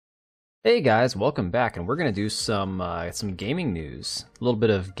Hey guys, welcome back, and we're gonna do some gaming news. A little bit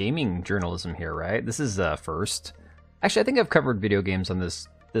of gaming journalism here, right? This is first. Actually, I think I've covered video games on this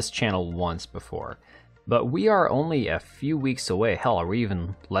channel once before, but we are only a few weeks away. Hell, are we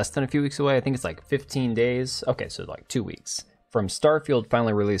even less than a few weeks away? I think it's like 15 days. Okay, so like 2 weeks from Starfield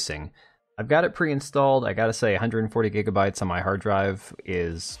finally releasing. I've got it pre-installed. I gotta say, 140 gigabytes on my hard drive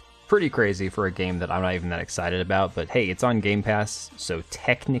is pretty crazy for a game that I'm not even that excited about, but hey, it's on Game Pass, so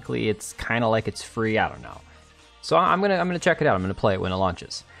technically it's kind of like it's free. I don't know. So I'm gonna check it out. I'm gonna play it when it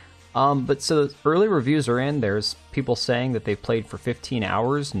launches. But so the early reviews are in. There's people saying that they've played for 15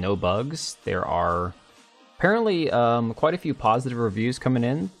 hours, no bugs. There are apparently quite a few positive reviews coming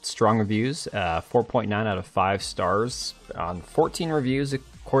in, strong reviews, 4.9 out of 5 stars on 14 reviews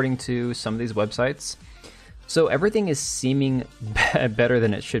according to some of these websites. So everything is seeming better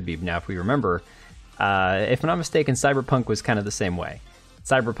than it should be. Now, if we remember, if I'm not mistaken, Cyberpunk was kind of the same way.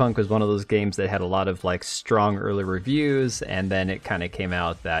 Cyberpunk was one of those games that had a lot of like strong early reviews, and then it kind of came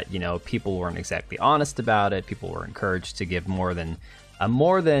out that, you know, people weren't exactly honest about it. People were encouraged to give more than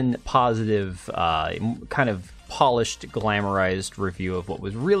positive, kind of polished, glamorized review of what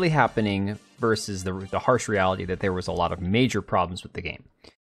was really happening versus the harsh reality that there was a lot of major problems with the game.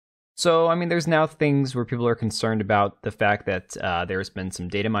 So, I mean, there's now things where people are concerned about the fact that there's been some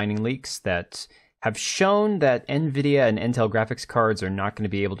data mining leaks that have shown that NVIDIA and Intel graphics cards are not going to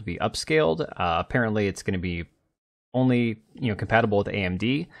be able to be upscaled. Apparently, it's going to be only compatible with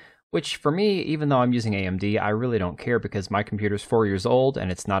AMD, which for me, even though I'm using AMD, I really don't care because my computer's 4 years old and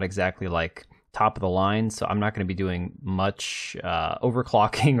it's not exactly like top of the line. So I'm not going to be doing much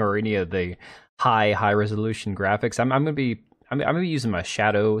overclocking or any of the high resolution graphics. I'm going to be using my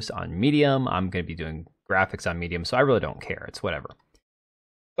shadows on medium. I'm going to be doing graphics on medium, so I really don't care. It's whatever.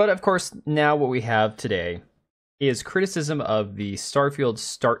 But of course, now what we have today is criticism of the Starfield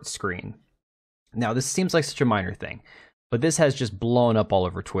start screen. Now, this seems like such a minor thing, but this has just blown up all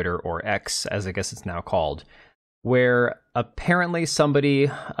over Twitter, or X, as I guess it's now called, where apparently somebody,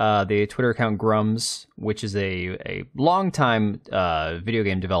 the Twitter account Grums, which is a longtime video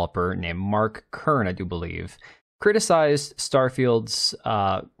game developer named Mark Kern, I do believe, criticized Starfield's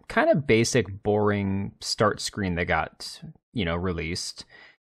kind of basic, boring start screen that got, released,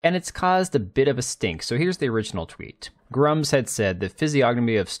 and it's caused a bit of a stink. So here's the original tweet. Grums had said, "The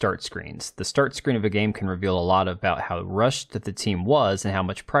physiognomy of start screens. The start screen of a game can reveal a lot about how rushed the team was and how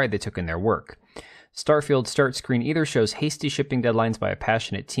much pride they took in their work. Starfield's start screen either shows hasty shipping deadlines by a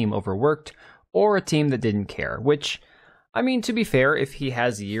passionate team overworked, or a team that didn't care," which, I mean, to be fair, if he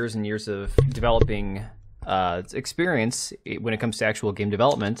has years and years of developing experience when it comes to actual game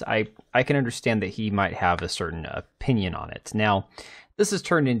development, I can understand that he might have a certain opinion on it. Now, this has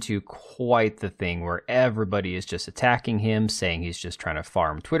turned into quite the thing where everybody is just attacking him, saying he's just trying to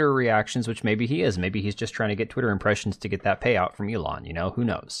farm Twitter reactions, which maybe he is. Maybe he's just trying to get Twitter impressions to get that payout from Elon, who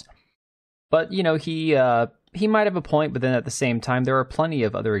knows? But, he might have a point, but then at the same time, there are plenty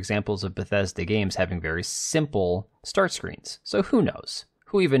of other examples of Bethesda games having very simple start screens. So who knows?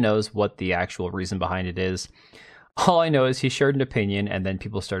 Who even knows what the actual reason behind it is? All I know is he shared an opinion, and then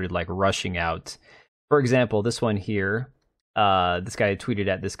people started like rushing out. For example, this one here, this guy tweeted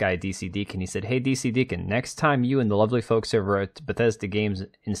at this guy DC Deacon. He said, "Hey DC Deacon, next time you and the lovely folks over at Bethesda Games,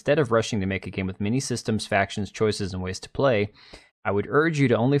 instead of rushing to make a game with many systems, factions, choices, and ways to play, I would urge you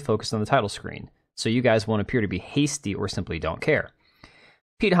to only focus on the title screen, so you guys won't appear to be hasty or simply don't care."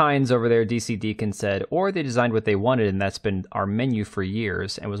 Pete Hines over there, DC Deacon, said, "Or they designed what they wanted, and that's been our menu for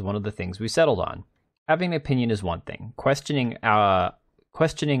years and was one of the things we settled on. Having an opinion is one thing. Questioning out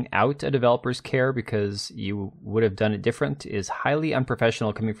a developer's care because you would have done it different is highly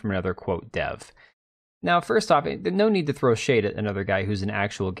unprofessional coming from another, quote, dev." Now, first off, no need to throw shade at another guy who's an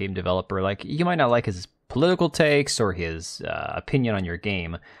actual game developer. Like, you might not like his political takes or his opinion on your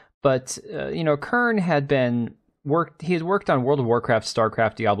game, but, Kern had worked on World of Warcraft,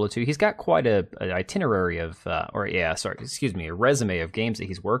 StarCraft, Diablo 2. He's got quite a itinerary of, a resume of games that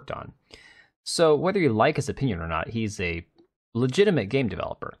he's worked on. So whether you like his opinion or not, he's a legitimate game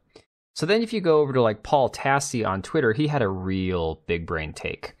developer. So then if you go over to like Paul Tassi on Twitter, he had a real big brain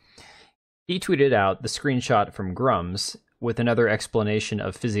take. He tweeted out the screenshot from Grums with another explanation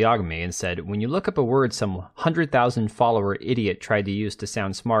of physiognomy and said, "When you look up a word some 100,000 follower idiot tried to use to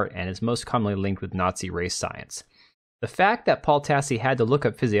sound smart and is most commonly linked with Nazi race science." The fact that Paul Tassi had to look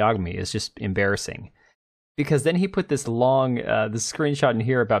up physiognomy is just embarrassing, because then he put this long this screenshot in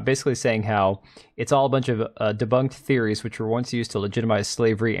here about basically saying how it's all a bunch of debunked theories which were once used to legitimize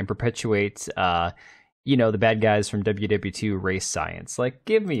slavery and perpetuate the bad guys from WW2 race science. Like,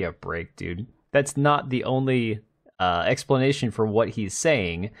 give me a break, dude. That's not the only explanation for what he's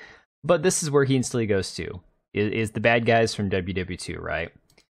saying. But this is where he instantly goes to, is the bad guys from WW2, right?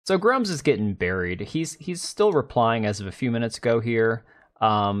 So Grums is getting buried. He's still replying as of a few minutes ago here.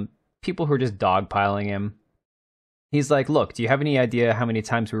 People who are just dogpiling him. He's like, look, do you have any idea how many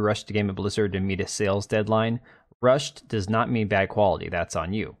times we rushed a game at Blizzard to meet a sales deadline? Rushed does not mean bad quality. That's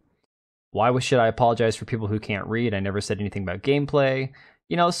on you. Why should I apologize for people who can't read? I never said anything about gameplay.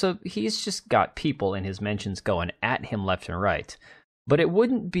 You know, so he's just got people in his mentions going at him left and right. But it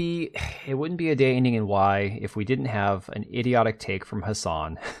wouldn't be a day ending in Y if we didn't have an idiotic take from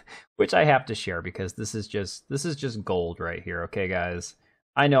Hassan, which I have to share because this is just gold right here, okay, guys?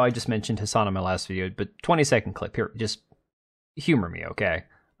 I know I just mentioned Hassan in my last video, but 20-second clip here, just humor me, okay?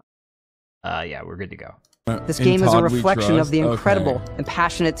 Yeah, we're good to go. This game is a reflection of the incredible and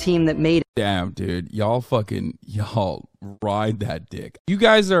passionate team that made it. Damn, dude, y'all ride that dick. You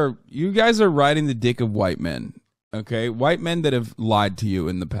guys are riding the dick of white men. Okay, white men that have lied to you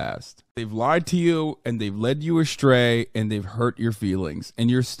in the past. They've lied to you and they've led you astray and they've hurt your feelings and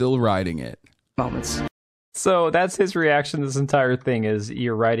you're still riding it. Moments. So that's his reaction to this entire thing, is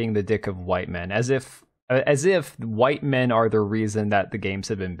you're riding the dick of white men, as if white men are the reason that the games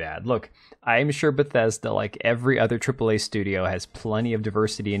have been bad. Look, I'm sure Bethesda, like every other AAA studio, has plenty of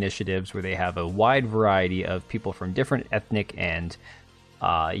diversity initiatives where they have a wide variety of people from different ethnic and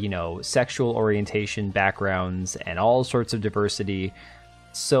sexual orientation backgrounds and all sorts of diversity.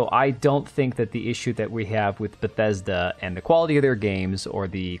 So I don't think that the issue that we have with Bethesda and the quality of their games or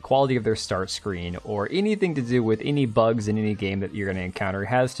the quality of their start screen or anything to do with any bugs in any game that you're going to encounter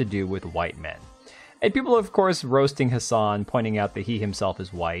has to do with white men. And people, of course, roasting Hassan, pointing out that he himself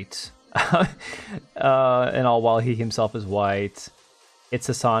is white. And all while he himself is white. It's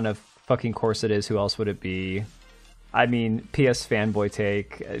Hassan, of fucking course it is. Who else would it be? I mean, PS fanboy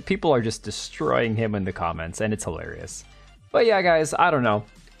take. People are just destroying him in the comments, and it's hilarious. But yeah, guys, I don't know.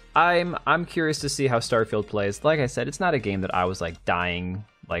 I'm curious to see how Starfield plays. Like I said, it's not a game that I was like dying,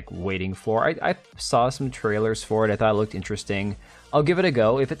 like waiting for. I saw some trailers for it. I thought it looked interesting. I'll give it a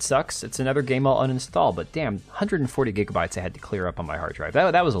go. If it sucks, it's another game I'll uninstall. But damn, 140 gigabytes I had to clear up on my hard drive.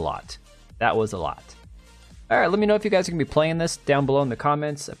 That was a lot. That was a lot. All right, let me know if you guys are going to be playing this down below in the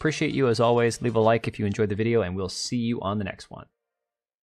comments. Appreciate you as always. Leave a like if you enjoyed the video, and we'll see you on the next one.